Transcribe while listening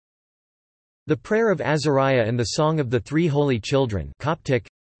The Prayer of Azariah and the Song of the Three Holy Children Coptic,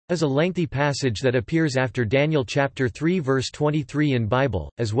 is a lengthy passage that appears after Daniel chapter 3 verse 23 in Bible,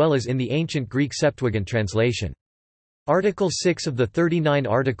 as well as in the ancient Greek Septuagint translation. Article 6 of the 39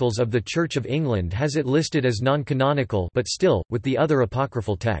 Articles of the Church of England has it listed as non-canonical, but still, with the other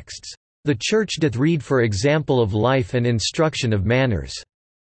apocryphal texts, "The Church doth read for example of life and instruction of manners,"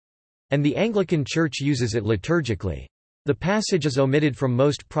 and the Anglican Church uses it liturgically. The passage is omitted from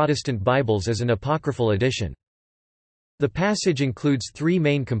most Protestant Bibles as an apocryphal addition. The passage includes three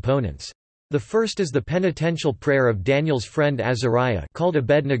main components. The first is the penitential prayer of Daniel's friend Azariah, called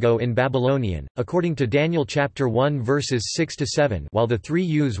Abednego in Babylonian, according to Daniel chapter 1 verses 6–7, while the three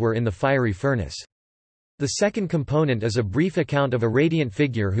youths were in the fiery furnace. The second component is a brief account of a radiant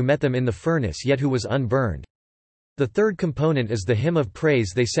figure who met them in the furnace yet who was unburned. The third component is the hymn of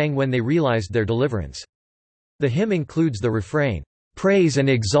praise they sang when they realized their deliverance. The hymn includes the refrain, "Praise and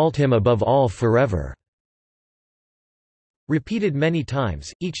exalt him above all forever," repeated many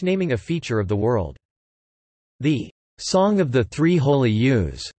times, each naming a feature of the world. The "Song of the Three Holy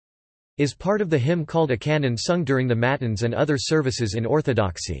Youths" is part of the hymn called a canon sung during the Matins and other services in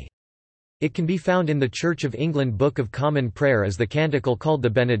Orthodoxy. It can be found in the Church of England Book of Common Prayer as the canticle called the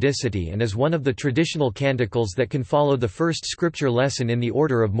Benedicite and as one of the traditional canticles that can follow the first scripture lesson in the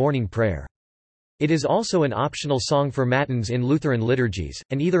order of morning prayer. It is also an optional song for Matins in Lutheran liturgies,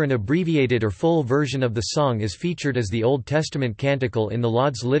 and either an abbreviated or full version of the song is featured as the Old Testament canticle in the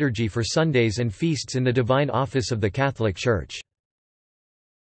Lauds liturgy for Sundays and feasts in the Divine Office of the Catholic Church.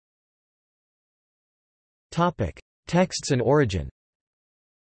 Texts and origin.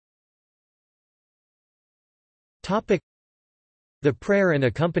 The prayer and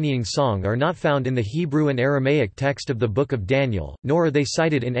accompanying song are not found in the Hebrew and Aramaic text of the Book of Daniel, nor are they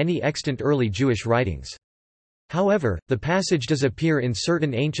cited in any extant early Jewish writings. However, the passage does appear in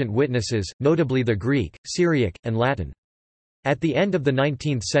certain ancient witnesses, notably the Greek, Syriac, and Latin. At the end of the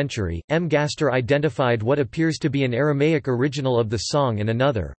 19th century, M. Gaster identified what appears to be an Aramaic original of the song and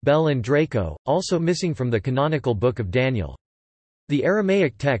another, Bell and Draco, also missing from the canonical Book of Daniel. The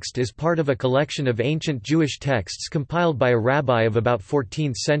Aramaic text is part of a collection of ancient Jewish texts compiled by a rabbi of about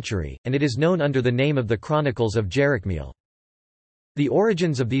 14th century, and it is known under the name of the Chronicles of Jerachmiel. The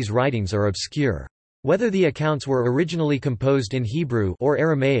origins of these writings are obscure. Whether the accounts were originally composed in Hebrew or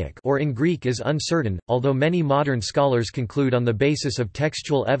Aramaic or in Greek is uncertain, although many modern scholars conclude on the basis of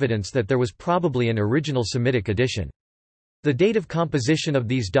textual evidence that there was probably an original Semitic edition. The date of composition of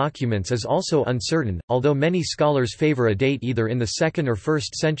these documents is also uncertain, although many scholars favor a date either in the 2nd or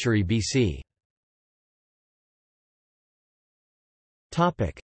 1st century BC.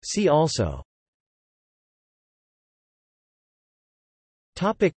 See also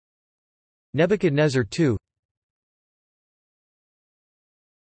Nebuchadnezzar II.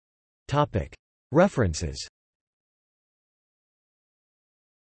 References.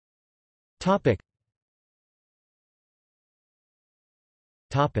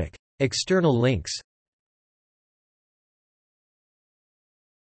 External links.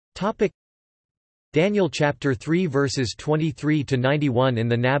 Daniel chapter 3 verses 23 to 91 in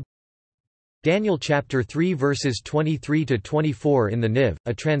the NAB. Daniel chapter 3 verses 23 to 24 in the NIV,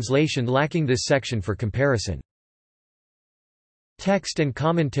 a translation lacking this section for comparison. Text and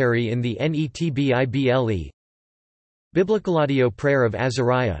commentary in the NETBIBLE. Biblical audio prayer of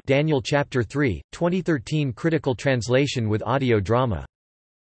Azariah, Daniel chapter 3, 2013 critical translation with audio drama.